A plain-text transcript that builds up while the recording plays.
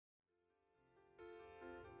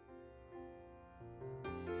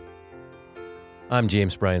I'm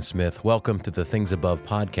James Bryan Smith. Welcome to the Things Above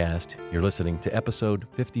podcast. You're listening to episode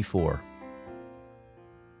 54.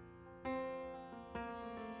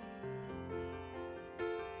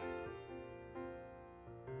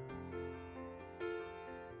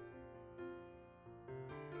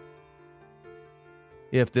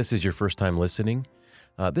 If this is your first time listening,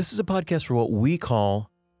 this is a podcast for what we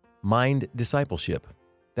call mind discipleship.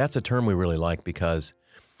 That's a term we really like because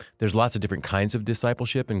there's lots of different kinds of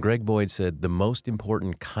discipleship, and Greg Boyd said the most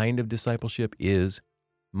important kind of discipleship is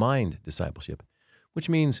mind discipleship, which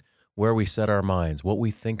means where we set our minds, what we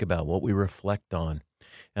think about, what we reflect on.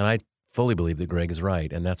 And I fully believe that Greg is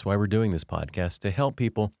right, and that's why we're doing this podcast, to help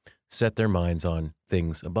people set their minds on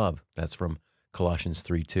things above. That's from Colossians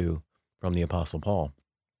 3:2 from the Apostle Paul.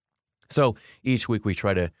 So each week we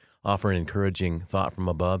try to offer an encouraging thought from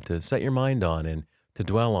above to set your mind on and to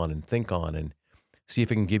dwell on and think on and see if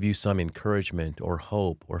it can give you some encouragement or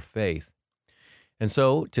hope or faith. And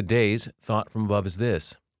so today's thought from above is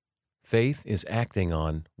this: faith is acting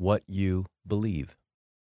on what you believe.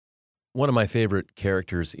 One of my favorite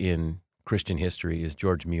characters in Christian history is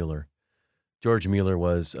George Mueller. George Mueller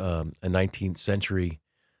was a 19th century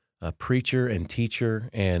preacher and teacher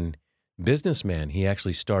and businessman. He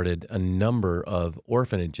actually started a number of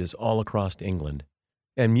orphanages all across England.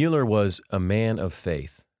 And Mueller was a man of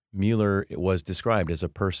faith. Mueller was described as a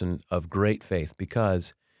person of great faith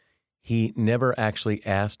because he never actually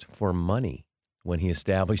asked for money when he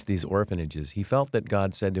established these orphanages. He felt that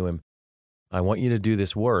God said to him, I want you to do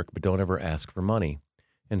this work, but don't ever ask for money.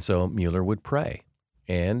 And so Mueller would pray.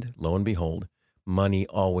 And lo and behold, money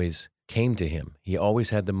always came to him. He always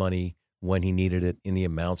had the money when he needed it, in the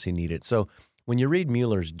amounts he needed. So when you read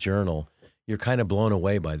Mueller's journal, you're kind of blown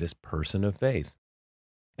away by this person of faith.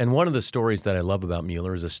 And one of the stories that I love about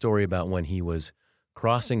Mueller is a story about when he was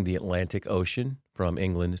crossing the Atlantic Ocean from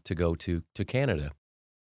England to go to Canada.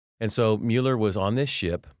 And so Mueller was on this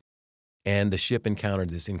ship, and the ship encountered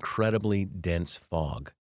this incredibly dense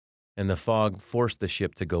fog. And the fog forced the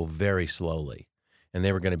ship to go very slowly. And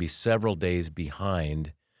they were going to be several days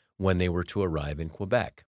behind when they were to arrive in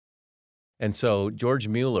Quebec. And so George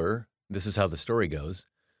Mueller, this is how the story goes,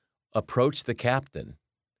 approached the captain.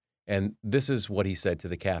 And this is what he said to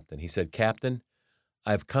the captain. He said, Captain,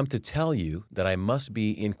 I've come to tell you that I must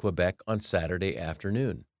be in Quebec on Saturday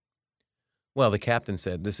afternoon. Well, the captain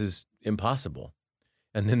said, this is impossible.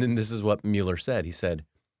 And then this is what Mueller said. He said,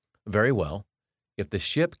 very well, if the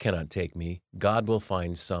ship cannot take me, God will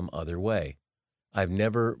find some other way. I've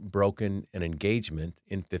never broken an engagement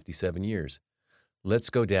in 57 years.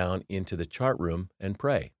 Let's go down into the chart room and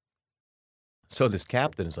pray. So this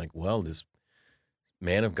captain is like, well, this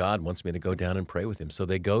man of God wants me to go down and pray with him. So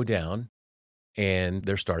they go down and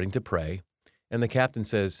they're starting to pray. And the captain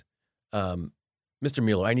says, Mr.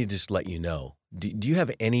 Mueller, I need to just let you know, do you have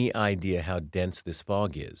any idea how dense this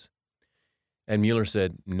fog is? And Mueller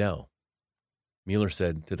said, no. Mueller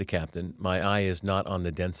said to the captain, my eye is not on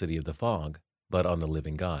the density of the fog, but on the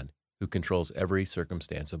living God who controls every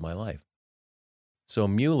circumstance of my life. So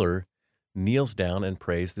Mueller kneels down and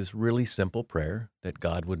prays this really simple prayer that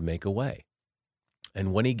God would make a way.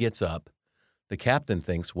 And when he gets up, the captain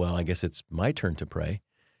thinks, well, I guess it's my turn to pray.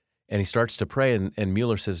 And he starts to pray, and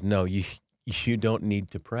Mueller says, no, you don't need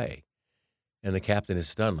to pray. And the captain is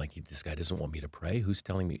stunned, like, this guy doesn't want me to pray? Who's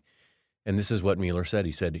telling me? And this is what Mueller said.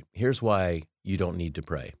 He said, here's why you don't need to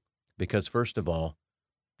pray. Because first of all,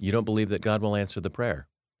 you don't believe that God will answer the prayer.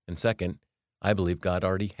 And second, I believe God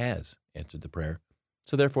already has answered the prayer.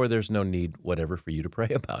 So therefore, there's no need whatever for you to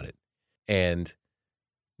pray about it. And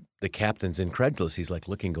the captain's incredulous. He's like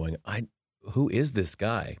looking, going, who is this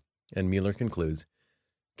guy? And Mueller concludes,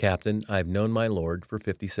 Captain, I've known my Lord for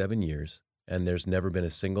 57 years, and there's never been a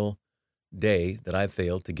single day that I've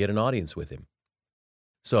failed to get an audience with him.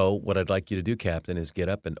 So what I'd like you to do, Captain, is get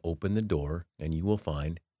up and open the door, and you will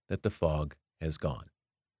find that the fog has gone.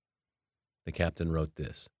 The captain wrote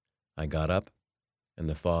this: I got up, and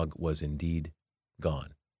the fog was indeed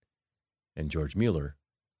gone. And George Mueller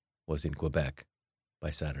was in Quebec by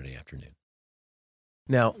Saturday afternoon.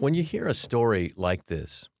 Now, when you hear a story like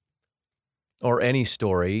this, or any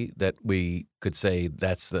story that we could say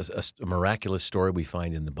that's a miraculous story we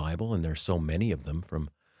find in the Bible, and there's so many of them, from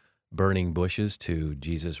burning bushes to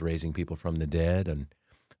Jesus raising people from the dead and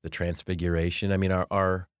the transfiguration. I mean,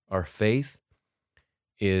 our faith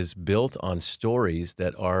is built on stories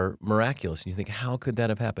that are miraculous. And you think, how could that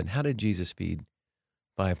have happened? How did Jesus feed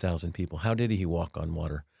 5,000 people? How did he walk on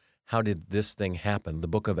water? How did this thing happen? The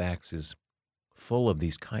book of Acts is full of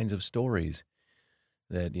these kinds of stories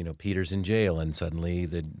that, Peter's in jail and suddenly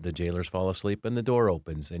the jailers fall asleep and the door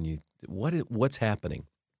opens and what's happening?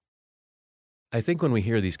 I think when we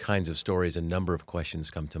hear these kinds of stories, a number of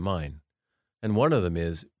questions come to mind. And one of them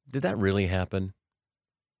is, did that really happen?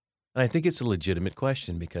 And I think it's a legitimate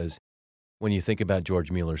question because when you think about George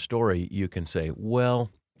Mueller's story, you can say,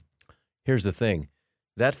 well, here's the thing.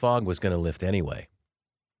 That fog was going to lift anyway,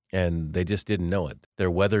 and they just didn't know it.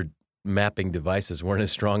 Their weather mapping devices weren't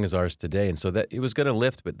as strong as ours today, and so that it was going to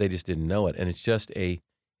lift, but they just didn't know it. And it's just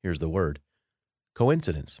here's the word,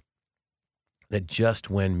 coincidence, that just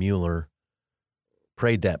when Mueller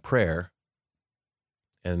prayed that prayer,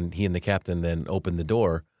 and he and the captain then opened the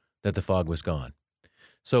door, that the fog was gone.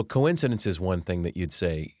 So coincidence is one thing that you'd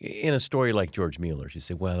say in a story like George Mueller's. You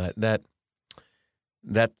say, well,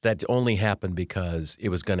 that only happened because it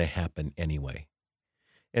was going to happen anyway.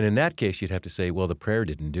 And in that case, you'd have to say, well, the prayer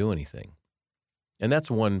didn't do anything. And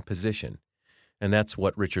that's one position. And that's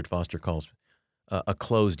what Richard Foster calls a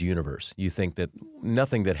closed universe. You think that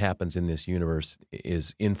nothing that happens in this universe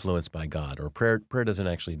is influenced by God, or prayer doesn't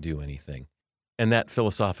actually do anything. And that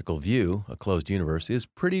philosophical view, a closed universe, is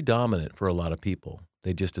pretty dominant for a lot of people.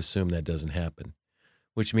 They just assume that doesn't happen,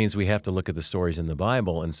 which means we have to look at the stories in the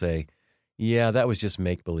Bible and say, yeah, that was just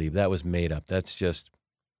make-believe. That was made up. That's just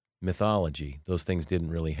mythology. Those things didn't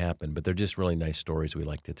really happen, but they're just really nice stories we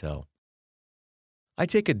like to tell. I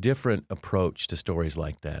take a different approach to stories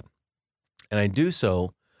like that, and I do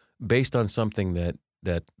so based on something that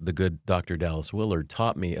the good Dr. Dallas Willard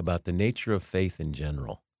taught me about the nature of faith in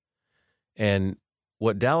general. And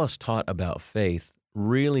what Dallas taught about faith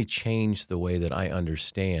really changed the way that I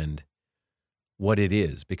understand what it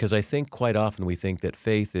is, because I think quite often we think that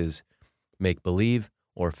faith is make-believe,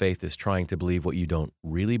 or faith is trying to believe what you don't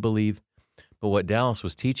really believe. But what Dallas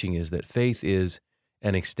was teaching is that faith is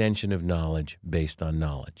an extension of knowledge based on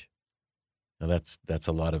knowledge. Now that's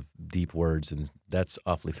a lot of deep words, and that's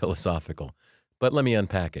awfully philosophical. But let me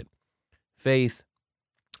unpack it. Faith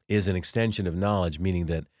is an extension of knowledge, meaning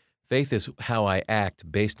that faith is how I act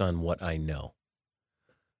based on what I know.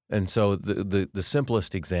 And so the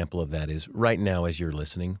simplest example of that is right now as you're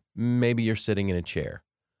listening, maybe you're sitting in a chair.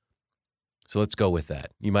 So let's go with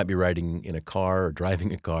that. You might be riding in a car or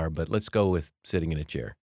driving a car, but let's go with sitting in a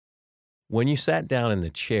chair. When you sat down in the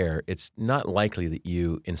chair, it's not likely that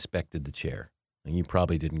you inspected the chair. And you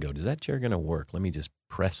probably didn't go, is that chair going to work? Let me just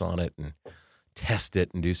press on it and test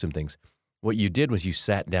it and do some things. What you did was you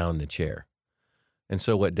sat down in the chair. And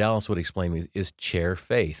so what Dallas would explain is chair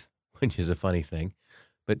faith, which is a funny thing.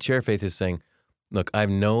 But chair faith is saying, look, I've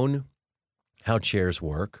known how chairs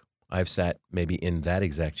work. I've sat maybe in that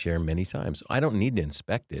exact chair many times. I don't need to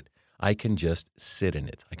inspect it. I can just sit in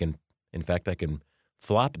it. I can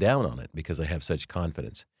flop down on it because I have such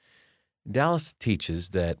confidence. Dallas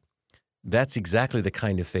teaches that that's exactly the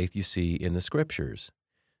kind of faith you see in the scriptures.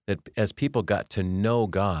 That as people got to know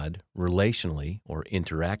God relationally or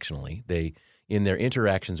interactionally, in their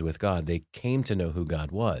interactions with God, they came to know who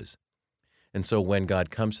God was. And so when God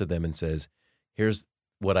comes to them and says, here's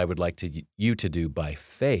what I would like you to do by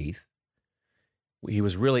faith, he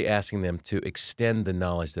was really asking them to extend the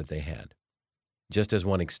knowledge that they had. Just as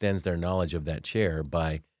one extends their knowledge of that chair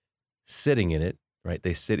by sitting in it, right?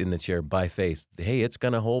 They sit in the chair by faith. Hey, it's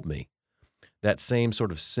going to hold me. That same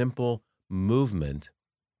sort of simple movement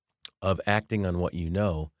of acting on what you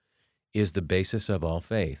know is the basis of all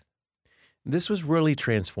faith. This was really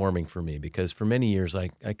transforming for me because for many years I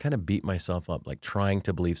kind of beat myself up, like trying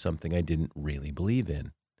to believe something I didn't really believe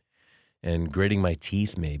in and gritting my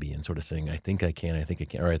teeth maybe and sort of saying, I think I can,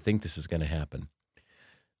 or I think this is going to happen.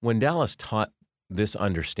 When Dallas taught this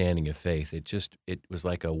understanding of faith, it was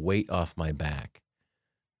like a weight off my back,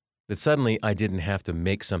 that suddenly I didn't have to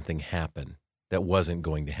make something happen that wasn't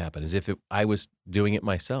going to happen, as if I was doing it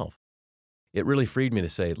myself. It really freed me to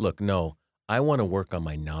say, look, no, I want to work on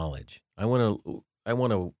my knowledge. I want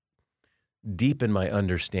to deepen my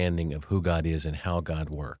understanding of who God is and how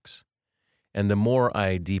God works. And the more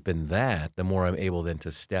I deepen that, the more I'm able then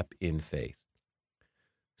to step in faith.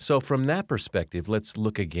 So from that perspective, let's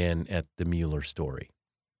look again at the Mueller story.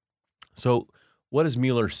 So what is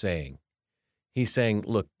Mueller saying? He's saying,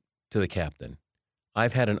 look, to the captain,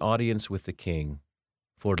 I've had an audience with the king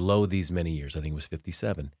for lo these many years. I think it was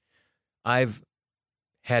 57. I've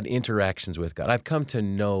had interactions with God. I've come to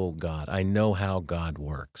know God. I know how God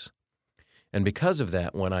works. And because of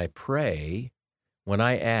that, when I pray, when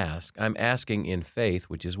I ask, I'm asking in faith,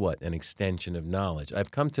 which is what? An extension of knowledge.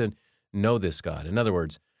 I've come to know this God. In other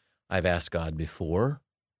words, I've asked God before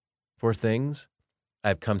for things.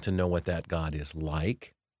 I've come to know what that God is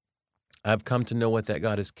like. I've come to know what that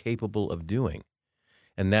God is capable of doing.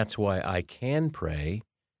 And that's why I can pray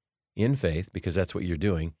in faith, because that's what you're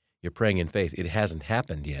doing. You're praying in faith. It hasn't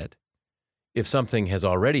happened yet. If something has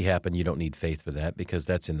already happened, you don't need faith for that because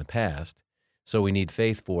that's in the past. So we need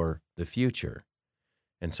faith for the future.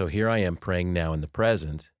 And so here I am praying now in the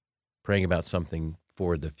present, praying about something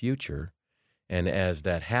for the future. And as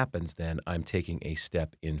that happens, then I'm taking a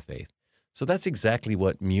step in faith. So that's exactly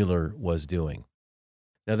what Mueller was doing.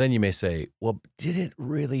 Now, then you may say, well, did it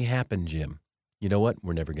really happen, Jim? You know what?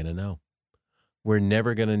 We're never going to know. We're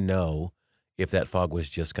never going to know if that fog was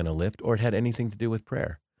just going to lift or it had anything to do with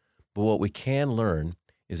prayer. But what we can learn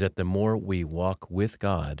is that the more we walk with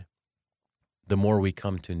God, the more we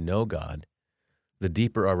come to know God, the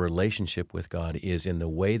deeper our relationship with God is in the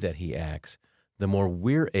way that he acts, the more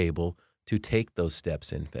we're able to take those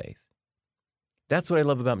steps in faith. That's what I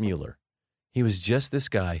love about Mueller. He was just this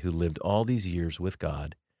guy who lived all these years with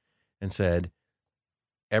God and said,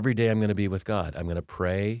 every day I'm going to be with God. I'm going to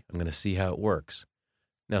pray. I'm going to see how it works.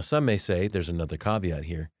 Now, some may say, there's another caveat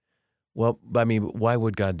here. Well, I mean, why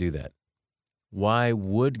would God do that? Why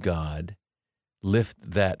would God lift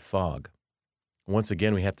that fog? Once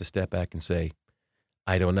again, we have to step back and say,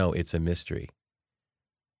 I don't know. It's a mystery.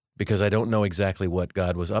 Because I don't know exactly what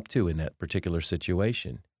God was up to in that particular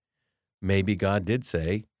situation. Maybe God did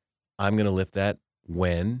say, I'm going to lift that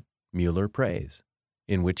when Mueller prays,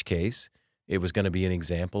 in which case it was going to be an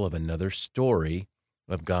example of another story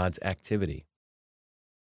of God's activity.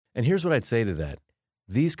 And here's what I'd say to that.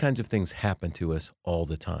 These kinds of things happen to us all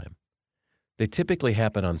the time. They typically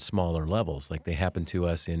happen on smaller levels, like they happen to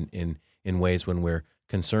us in ways when we're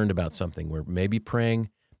concerned about something. We're maybe praying,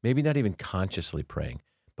 maybe not even consciously praying,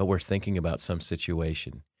 but we're thinking about some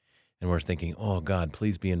situation. And we're thinking, oh, God,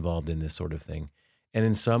 please be involved in this sort of thing. And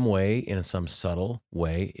in some way, in some subtle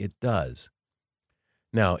way, it does.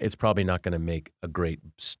 Now, it's probably not going to make a great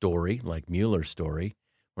story like Mueller's story.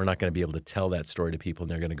 We're not going to be able to tell that story to people,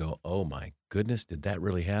 and they're going to go, oh, my goodness, did that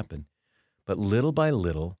really happen? But little by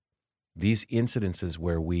little, these incidences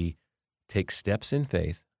where we take steps in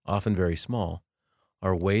faith, often very small,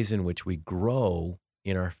 are ways in which we grow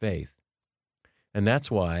in our faith. And that's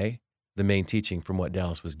why the main teaching from what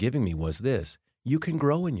Dallas was giving me was this: you can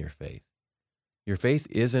grow in your faith. Your faith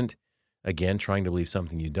isn't, again, trying to believe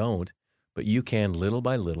something you don't, but you can little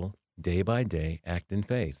by little, day by day, act in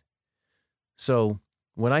faith. So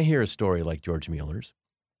when I hear a story like George Mueller's,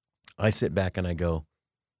 I sit back and I go,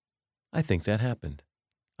 I think that happened.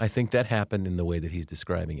 I think that happened in the way that he's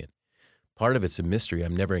describing it. Part of it's a mystery.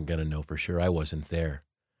 I'm never going to know for sure. I wasn't there.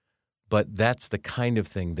 But that's the kind of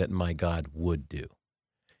thing that my God would do.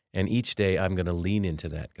 And each day I'm going to lean into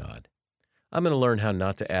that God. I'm going to learn how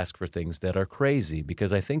not to ask for things that are crazy,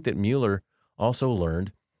 because I think that Mueller also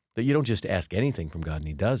learned that you don't just ask anything from God and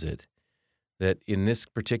he does it. That in this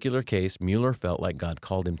particular case, Mueller felt like God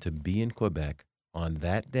called him to be in Quebec on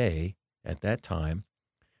that day, at that time,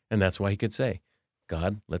 and that's why he could say,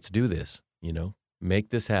 God, let's do this, make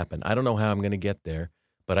this happen. I don't know how I'm going to get there,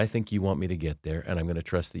 but I think you want me to get there, and I'm going to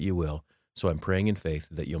trust that you will, so I'm praying in faith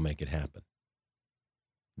that you'll make it happen.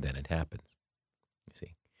 Then it happens, you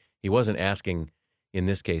see. He wasn't asking, in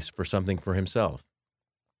this case, for something for himself.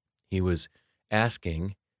 He was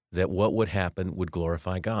asking that what would happen would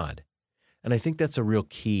glorify God. And I think that's a real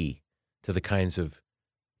key to the kinds of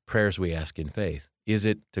prayers we ask in faith. Is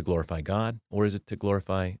it to glorify God, or is it to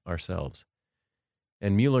glorify ourselves?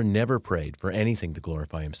 And Mueller never prayed for anything to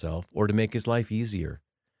glorify himself or to make his life easier.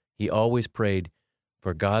 He always prayed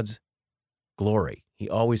for God's glory. He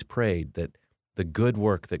always prayed that the good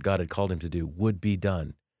work that God had called him to do would be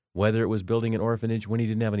done, whether it was building an orphanage when he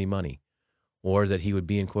didn't have any money, or that he would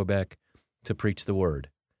be in Quebec to preach the word.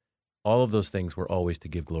 All of those things were always to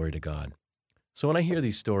give glory to God. So when I hear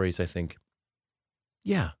these stories, I think,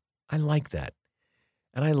 yeah, I like that.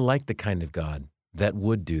 And I like the kind of God that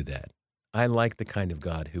would do that. I like the kind of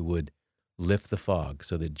God who would lift the fog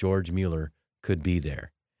so that George Mueller could be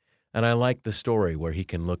there. And I like the story where he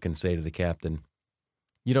can look and say to the captain,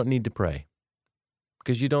 you don't need to pray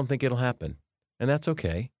because you don't think it'll happen. And that's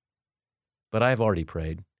okay. But I've already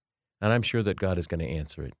prayed, and I'm sure that God is going to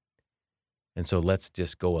answer it. And so let's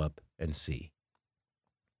just go up and see.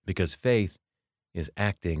 Because faith is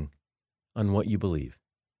acting on what you believe.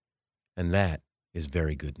 And that is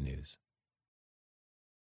very good news.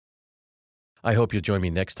 I hope you'll join me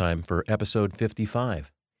next time for episode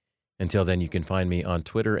 55. Until then, you can find me on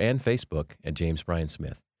Twitter and Facebook at James Bryan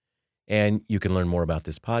Smith. And you can learn more about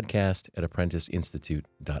this podcast at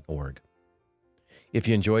apprenticeinstitute.org. If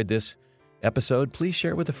you enjoyed this episode, please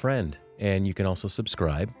share it with a friend. And you can also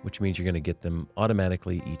subscribe, which means you're going to get them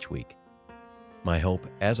automatically each week. My hope,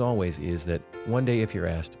 as always, is that one day if you're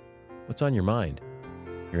asked, what's on your mind?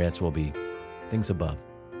 Your answer will be things above.